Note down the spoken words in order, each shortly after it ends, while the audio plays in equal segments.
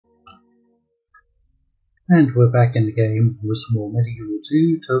And we're back in the game with some more Medieval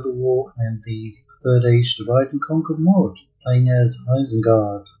 2, Total War, and the Third Age Divide and Conquer mod, playing as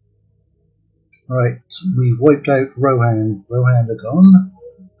Isengard. Right, we've wiped out Rohan. Rohan are gone.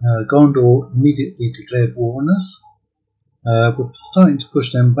 Gondor immediately declared war on us. We're starting to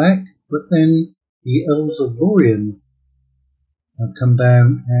push them back, but then the Elves of Lorien have come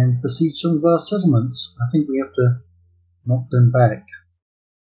down and besieged some of our settlements. I think we have to knock them back.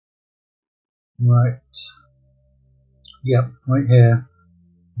 Right. Yep, right here.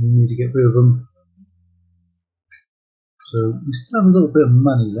 We need to get rid of them. So we still have a little bit of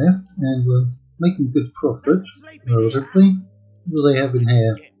money left, and we're making good profit, relatively. What do they have in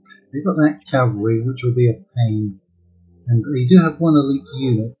here? They've got that cavalry, which will be a pain. And they do have one elite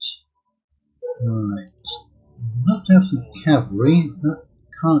unit. Right. We'll have to have some cavalry. That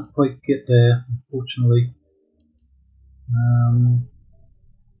can't quite get there, unfortunately.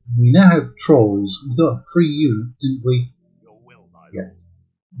 We now have trolls. We got a free unit, didn't we? Yeah.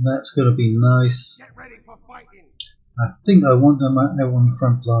 That's going to be nice. I think I want them out on the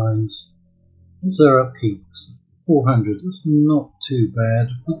front lines. What's their upkeep? 400. That's not too bad.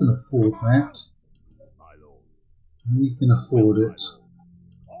 We can afford that. We can afford it.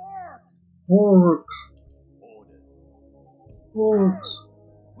 Orcs! Orcs!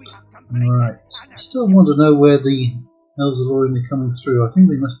 Right. I still want to know where the Elves of Lorien are coming through. I think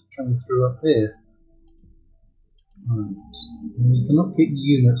they must be coming through up here. Right. We cannot get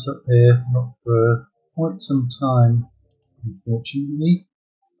units up there, not for quite some time, unfortunately.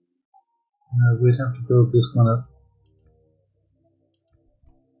 We'd have to build this one up.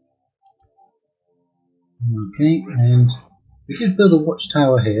 Okay, and we did build a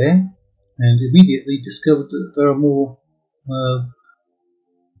watchtower here, and immediately discovered that there are more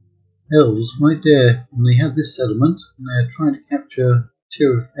elves right there, and they have this settlement, and they're trying to capture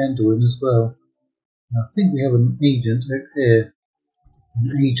Tirith Anduin as well. I think we have an agent out here.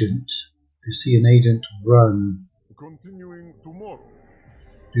 An agent. If you see an agent, run. Continuing tomorrow.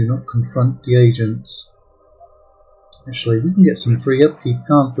 Do not confront the agents. Actually, we can get some free upkeep,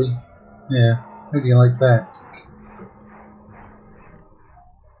 can't we? Yeah, how do you like that?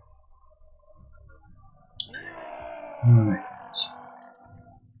 Right.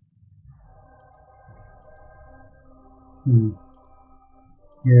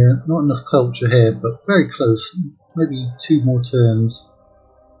 Yeah, not enough culture here, but very close. Maybe 2 more turns.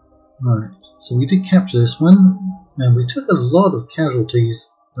 Right, so we did capture this one, and we took a lot of casualties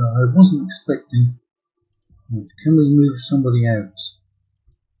that I wasn't expecting. Right, can we move somebody out?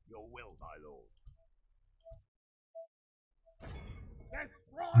 Your will, my lord.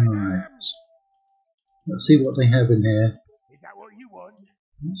 Right. Let's see what they have in here. Is that what you want?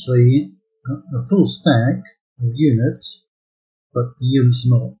 Actually, a full stack of units, but the units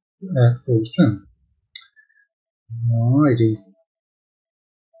are not at full strength. Alrighty.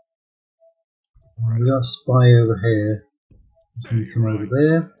 We got a spy over here. So we come over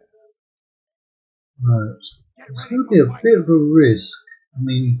there. Right. It's going to be a bit of a risk. I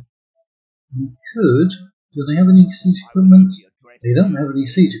mean, we could. Do they have any siege equipment? They don't have any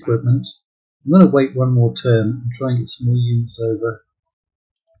siege equipment. I'm going to wait one more turn and try and get some more units over.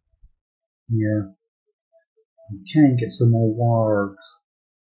 Yeah. We can get some more wargs.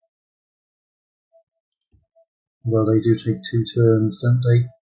 Well, they do take 2 turns, don't they?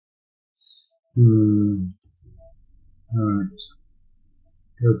 Alright.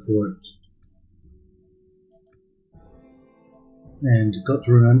 Go for it. And got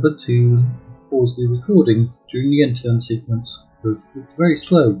to remember to pause the recording during the end turn sequence, because it's very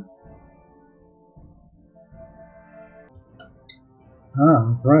slow.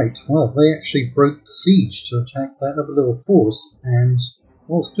 Ah, right. Well, they actually broke the siege to attack that other little force, and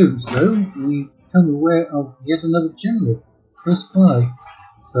whilst doing so, we become aware of yet another general close by.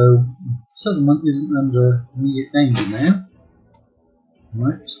 So, the settlement isn't under immediate danger now.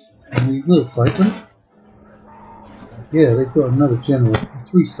 Right, and we will fight them. Yeah, they've got another general, a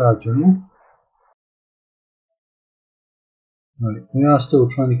 3-star general. Right, we are still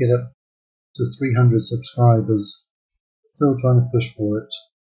trying to get up to 300 subscribers. Still trying to push for it.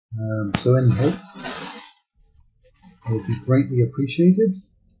 So any help would be greatly appreciated.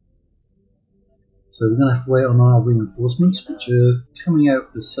 So we're going to have to wait on our reinforcements, which are coming out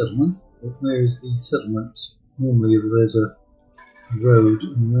of the settlement. But where is the settlement? Normally there's a road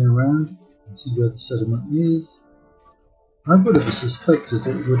and way around. You can see where the settlement is. I would have suspected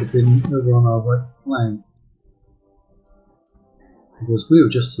that it would have been over on our right flank, because we were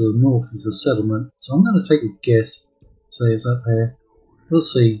just to the north of the settlement. So I'm going to take a guess. Say it's up here. We'll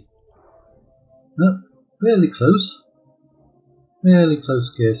see. Oh, fairly close. Fairly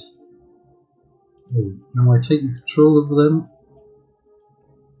close guess. Oh, am I taking control of them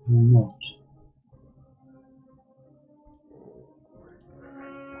or not?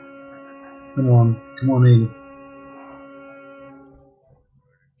 Come on in.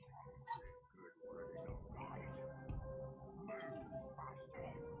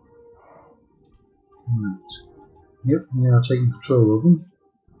 Right. Yep, we are taking control of them.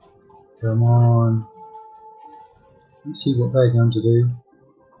 Come on. Let's see what they're going to do.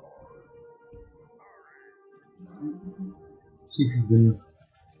 See if you can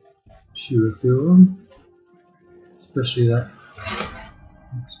shoot a few of them. Especially that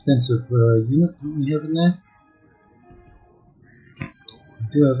expensive unit that we have in there. We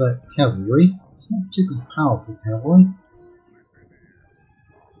do have that cavalry. It's not particularly powerful cavalry.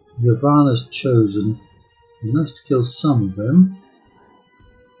 Yavanna's chosen. It'd be nice to kill some of them.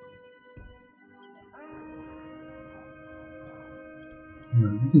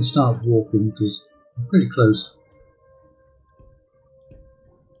 You can start walking because I'm pretty close.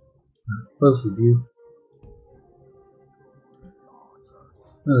 Both of you.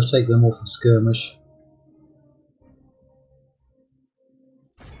 I'm going to take them off of skirmish.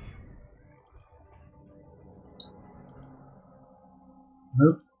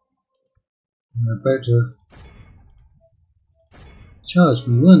 Nope. They're about to charge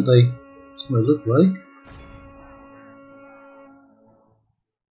me, weren't they? That's what it looked like.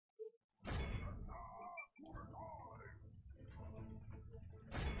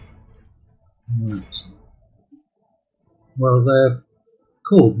 Right. Well, they're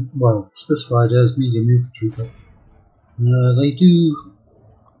called, well, specified as medium infantry, but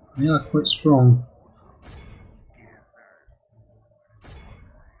they are quite strong.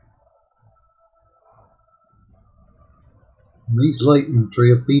 And these light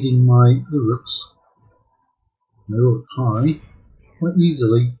infantry are beating my Uruks. They look high quite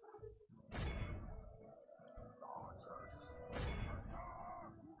easily.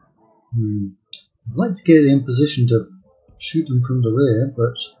 I'd like to get in position to shoot them from the rear,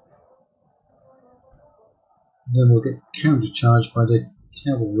 but then we'll get counter-charged by the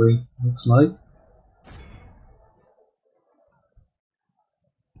cavalry, looks like.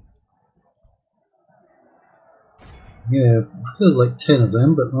 Yeah, I killed like 10 of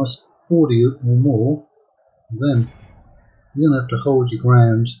them, but lost 40 or more of them. You're going to have to hold your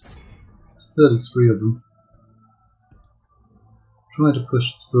ground. It's 33 of them. Try to push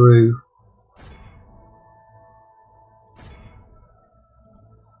through.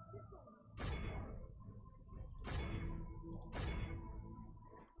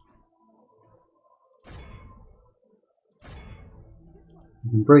 You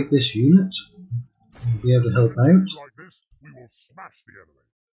can break this unit. You'll be able to help out. Like this, we will smash the enemy.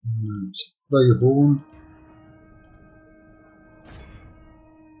 Right. Blow your horn.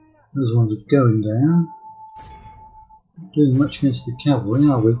 Those ones are going down. Not doing much against the cavalry,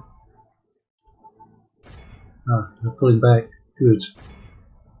 are we? Ah, they're pulling back. Good.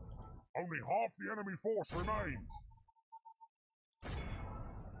 Only half the enemy force remains.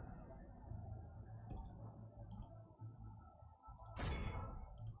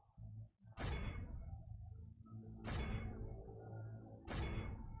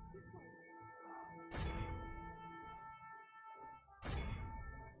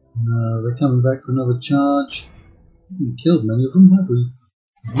 They're coming back for another charge. We haven't killed many of them, have we?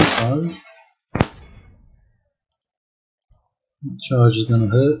 Missiles. That charge is going to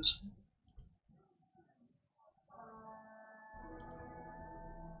hurt.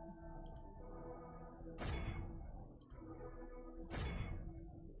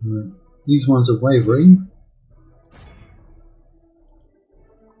 Right. These ones are wavering.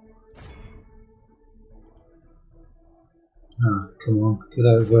 Ah, come on, get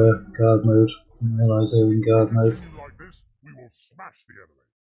out of guard mode. Didn't realise they were in guard mode. Like this, we will smash the enemy.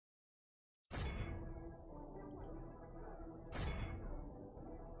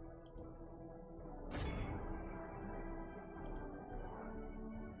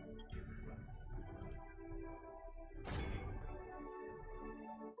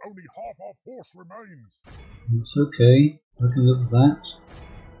 Only half our force remains. It's okay, I can live with that.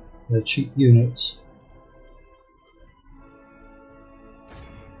 They're cheap units.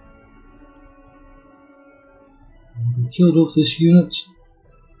 We killed off this unit.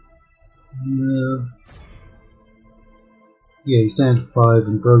 Yeah, he's down to 5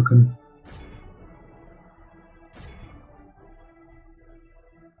 and broken.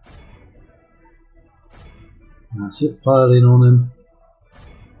 That's it, pile in on him.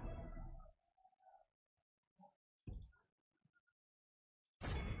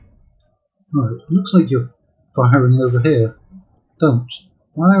 Right, looks like you're firing over here. Don't.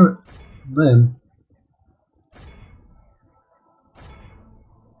 Fire at them.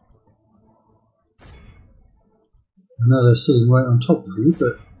 I know they're sitting right on top of you,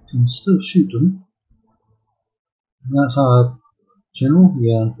 but you can still shoot them. And that's our general,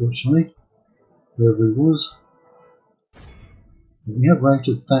 yeah, unfortunately, wherever he was. But we have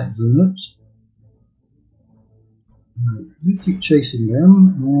routed that unit. Right, we keep chasing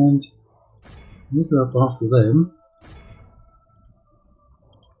them, and we'll go up after them.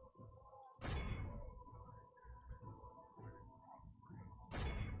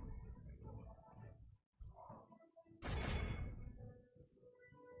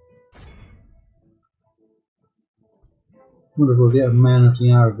 Wonder if we'll get a man of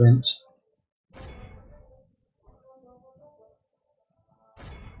the hour event.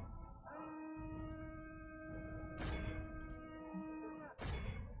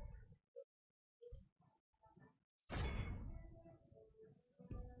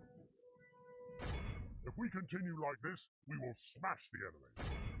 If we continue like this, we will smash the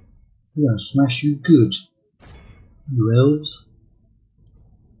enemy. We're going to smash you good, you elves.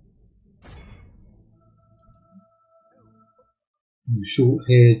 You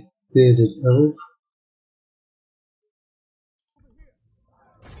short-haired, bearded elf.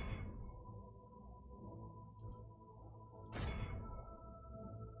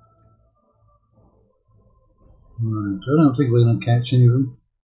 Right, I don't think we're going to catch any of them.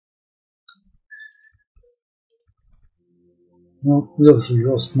 Well, we obviously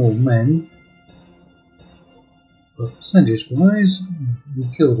lost more men, but percentage-wise,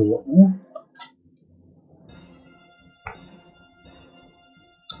 we killed a lot more.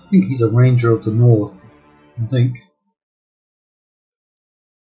 I think he's a ranger of the north, I think.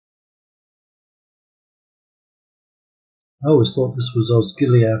 I always thought this was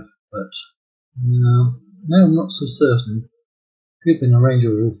Osgiliath, but no, now I'm not so certain. If he had been a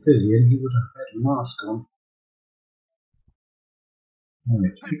ranger of Ophidian, he would have had a mask on.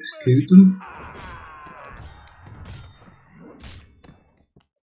 Right, execute them.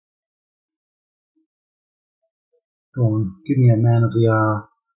 Go on, give me a man of the hour.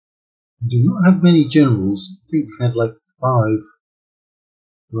 I do not have many generals. I think we've had like 5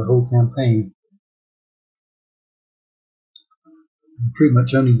 for the whole campaign. I pretty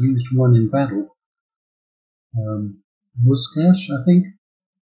much only used one in battle. Muscash, I think.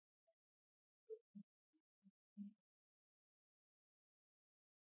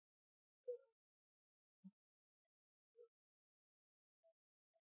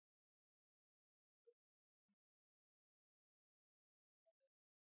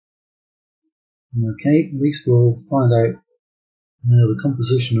 Okay, at least we'll find out the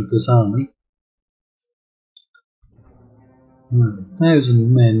composition of this army.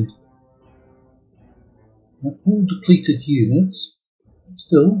 1,000 men. They're all depleted units.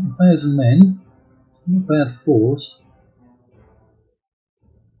 Still, 1,000 men. It's not a bad force.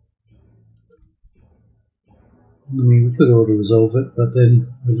 I mean, we could auto-resolve it, but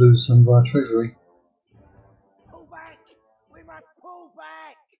then we lose some of our treasury. Pull back! We must pull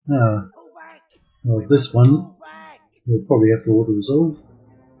back! Ah, Pull back! well, this one Pull back! we'll probably have to auto-resolve.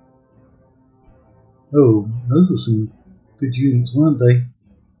 Oh, those were some good units, weren't they?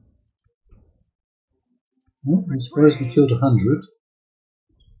 Well, I'm surprised we killed 100.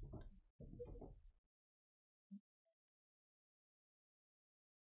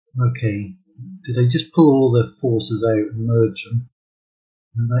 Okay, did they just pull all their forces out and merge them?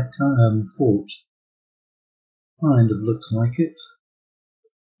 And that fort kind of looks like it.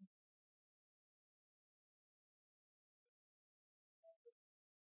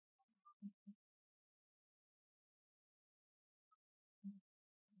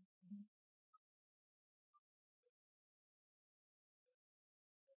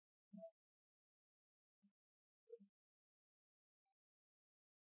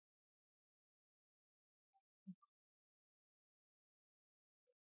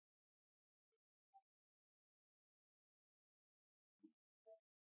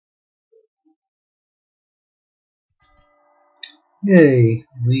 Yay,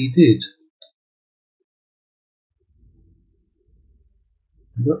 we did.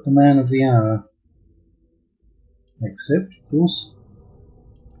 We got the man of the hour. Except, of course.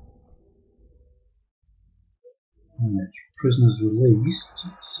 Right, prisoners released,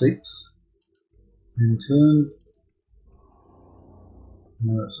 6. In turn.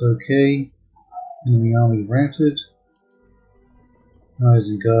 That's okay. Enemy army routed.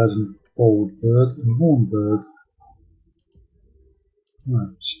 Isengard and Boldberg and Hornberg.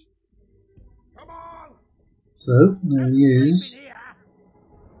 Right. Come on! So, I'm going to use.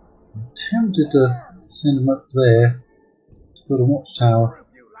 I'm tempted to send them up there to put a watchtower.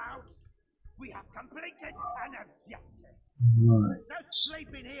 We have completed an objective. Right. No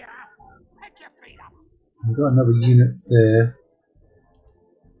sleeping here. Pick your feet up. We've got another unit there.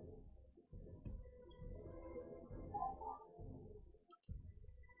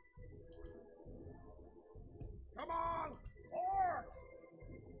 Come on! Forward!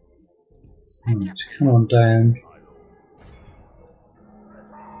 Right, come on down.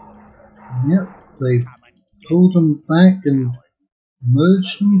 Yep, they pulled them back and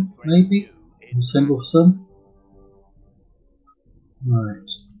merged them, maybe? We'll send off some. Right.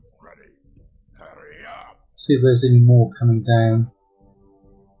 Ready. Hurry up. See if there's any more coming down.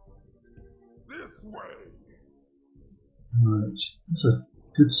 This way. Right. That's a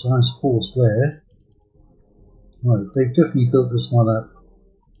good sized force there. Right, they've definitely built this one up.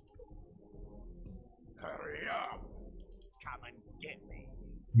 Hurry up. Come and get me.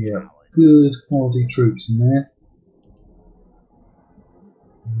 Yeah, good quality troops in there.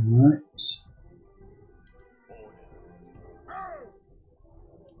 Right.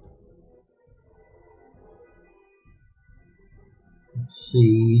 Let's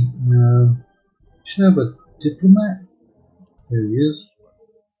see. Should I have a diplomat? There he is.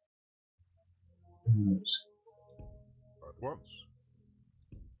 Right. At once.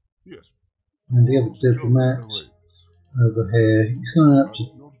 Yes. And the other diplomat over here. He's going up to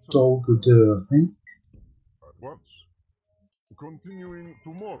Dolgadur, I think. At once. Continuing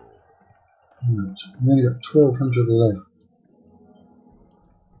tomorrow. Right. We've only got 1200 left.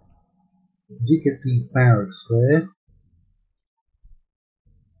 We did get the barracks there.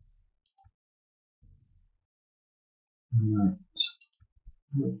 Right.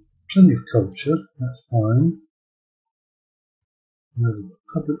 Plenty of culture, that's fine. Another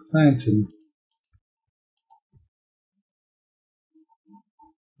public fountain.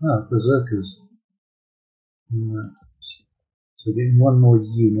 Ah, berserkers. Right. So getting one more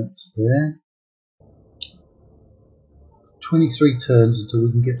unit there. 23 turns until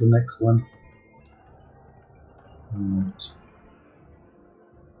we can get the next one. Right.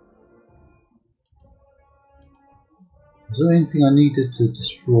 Is there anything I needed to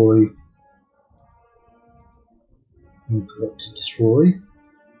destroy? I forgot to destroy.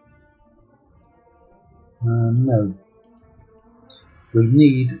 No. We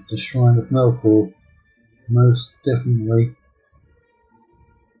need the Shrine of Melkor. Most definitely.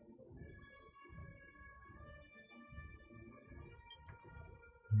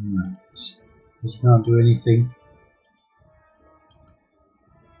 Right. Because we can't do anything.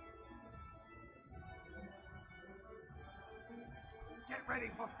 Get ready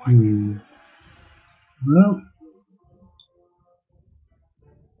for fighting. Well,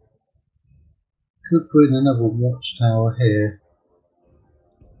 could put in another watchtower here.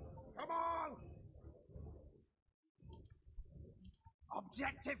 Come on!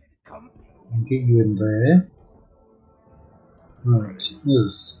 Objective complete. And get you in there. Right, there's a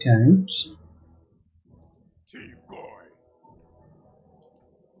scout. Keep going.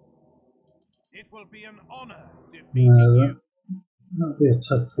 It will be an honor defeating you. That'll be a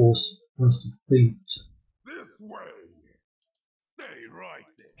tough force for us to beat. This way. Stay right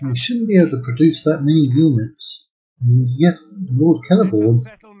there. We shouldn't be able to produce that many units. And yet, Lord Let us Celeborn.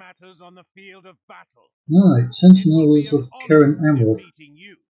 settle matters on the field of battle. Right, Sentinels of Karen Amorth. Defeating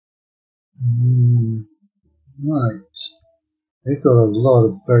you. Right. They've got a lot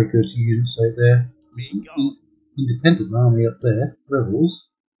of very good units out there. There's an independent army up there, rebels.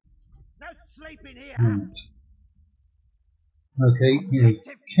 No sleeping here. Right. Okay, yeah, you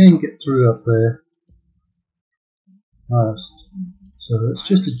can get through up there fast. So it's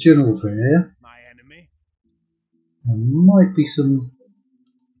just a general there. My enemy. There might be some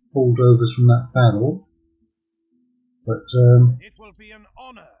holdovers from that battle, but It will be an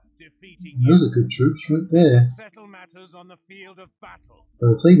honor defeating those you. are good troops right Let there. us settle matters on the field of battle.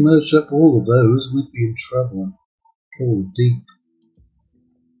 But if they merged up all of those, we'd be in trouble. Trouble deep.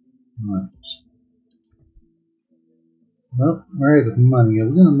 Right. Well, we're out of money. Are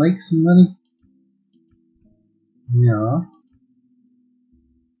we going to make some money? We are.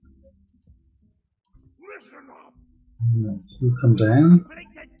 Listen up. Right. We'll come down.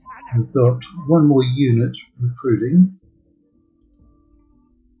 We've got one more unit recruiting.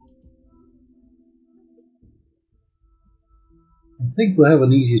 I think we'll have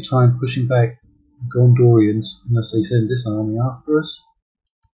an easier time pushing back the Gondorians unless they send this army after us.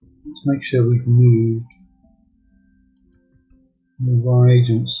 Let's make sure we can move our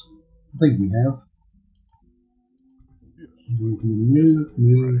agents. I think we have. We can move.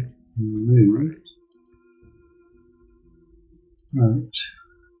 Right.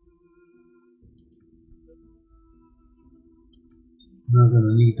 Now we're going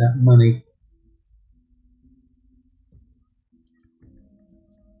to need that money.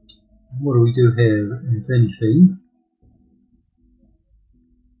 what do we do here, if anything?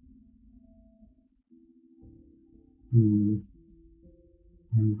 And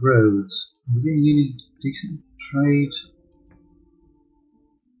roads. Are we getting any decent trade?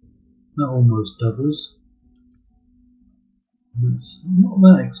 That almost doubles. It's not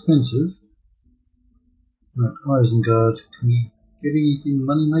that expensive. Right, Isengard, can we get anything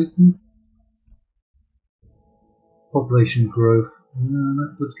money making? Population growth.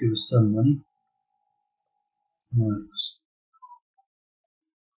 That would give us some money. Right.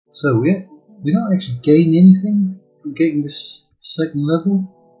 So we don't actually gain anything from getting this second level.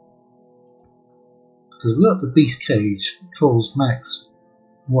 Because we got the Beast Cage, Trolls Max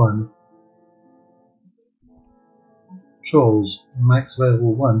 1. Trolls Max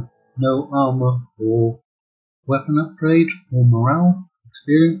level 1. No armor or weapon upgrade or morale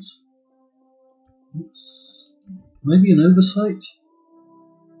experience. It's maybe an oversight.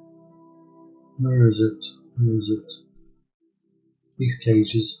 Where is it? Where is it? Beast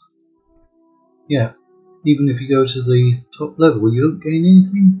Cages. Yeah, even if you go to the top level, you don't gain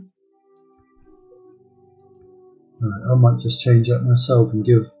anything. Right, I might just change that myself and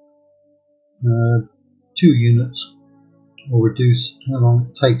give 2 units, or reduce how long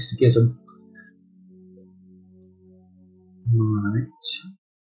it takes to get them. Right,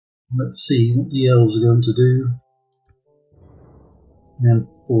 let's see what the elves are going to do. And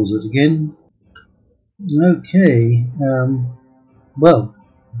pause it again. Okay, well,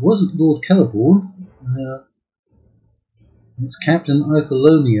 it wasn't Lord Celeborn. It's Captain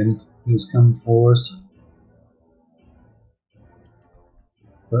Ithelonian who's come for us.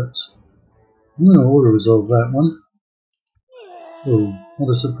 But I'm going to auto-resolve that one. Oh,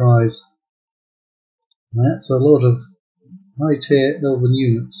 what a surprise. That's a lot of high-tier elven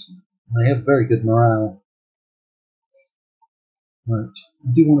units. They have very good morale. Right,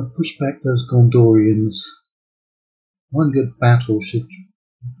 I do want to push back those Gondorians. One good battle should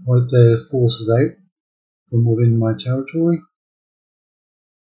wipe their forces out from within my territory.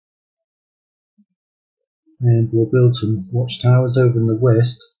 And we'll build some watchtowers over in the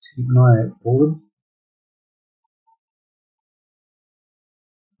west to keep an eye out for them.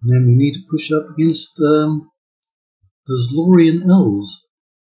 And then we need to push up against those Lorien elves.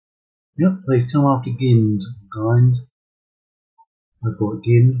 Yep, they've come after Gind. I've got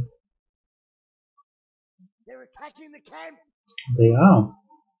Gind. They're attacking the camp. They are.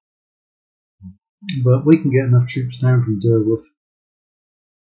 But we can get enough troops down from Derwolf.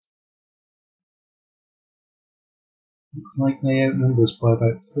 Looks like they outnumber us by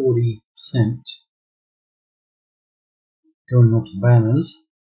about 40%. Going off the banners.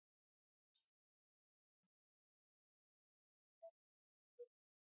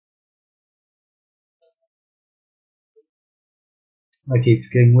 I keep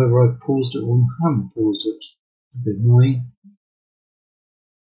forgetting whether I paused it or haven't paused it. It's a bit annoying.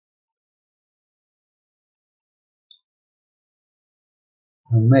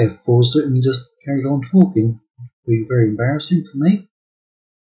 I may have paused it and just carried on talking. It would be very embarrassing for me.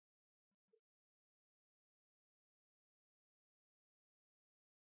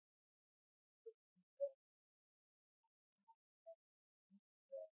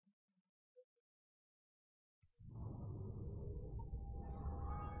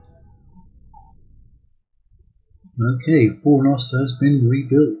 Okay, Fornost has been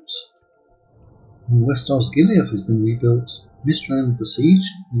rebuilt. And West Osgiliath has been rebuilt. Mistran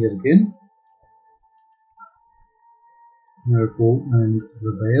besieged yet again. Miracle and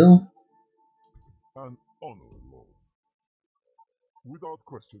Reveal. An honor, Lord. Without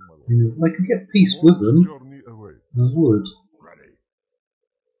question, my lord. And if I could get peace with them, Journey awaits. I would. Ready.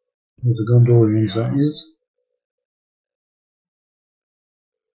 With the Gondorians, that is.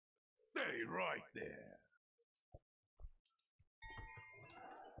 Stay right there.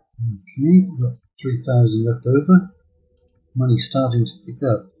 Okay, got 3,000 left over. Money's starting to pick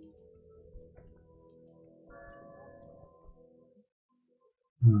up.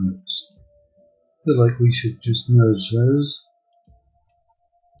 Right. Feel like we should just merge those.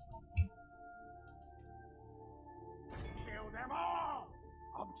 Kill them all.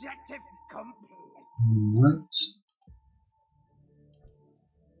 Objective complete. Right.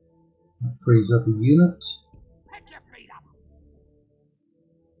 That frees up a unit. Pick your feet up.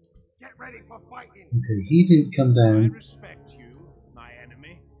 Get ready for fighting. Okay, he didn't come I down. respect you, my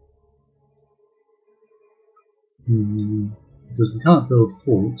enemy. Because we can't build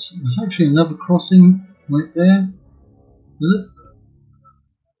forts. There's actually another crossing right there. Is it?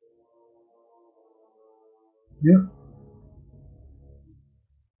 Yep.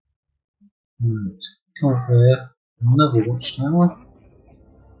 Right. Come up there. Another watchtower.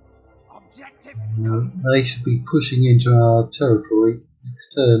 No, they should be pushing into our territory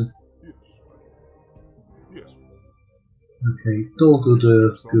next turn. Yes. Okay,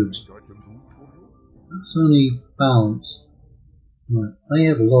 Dolguldur, good. Something I can do for you? That's only balanced. Right, they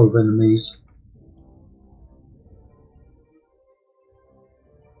have a lot of enemies.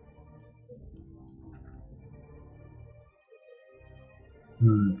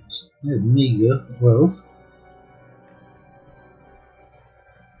 Right, they have meager wealth.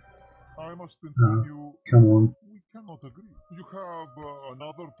 I must inform you, Come on. we cannot agree. You have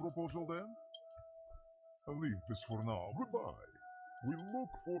another proposal then? I'll leave this for now. Goodbye. We look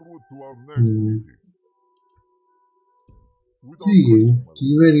forward to our next meeting. Without Do you? question, my Do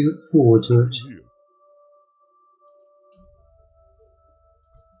you really look forward to it? here.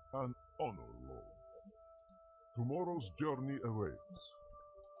 An honor, Lord. Tomorrow's journey awaits.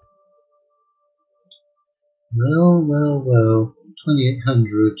 Well, well, well.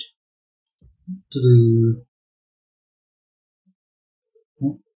 2800. To do.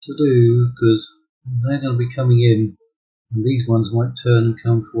 What to do? Because they're going to be coming in. And these ones might turn and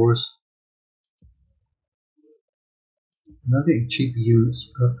come for us. We're getting cheaper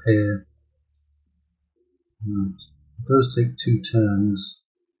units up here. Right. Those take 2 turns.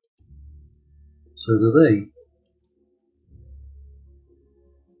 So do they.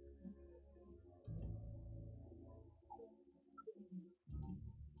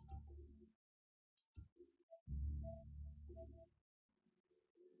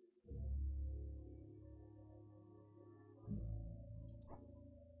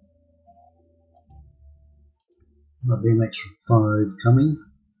 Might be an extra 5 coming.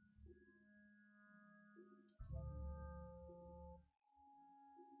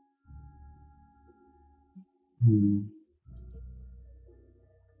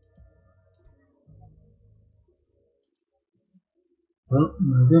 Well,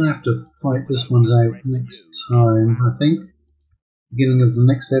 we're going to have to fight this one out next time, I think. Beginning of the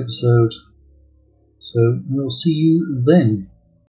next episode. So we'll see you then.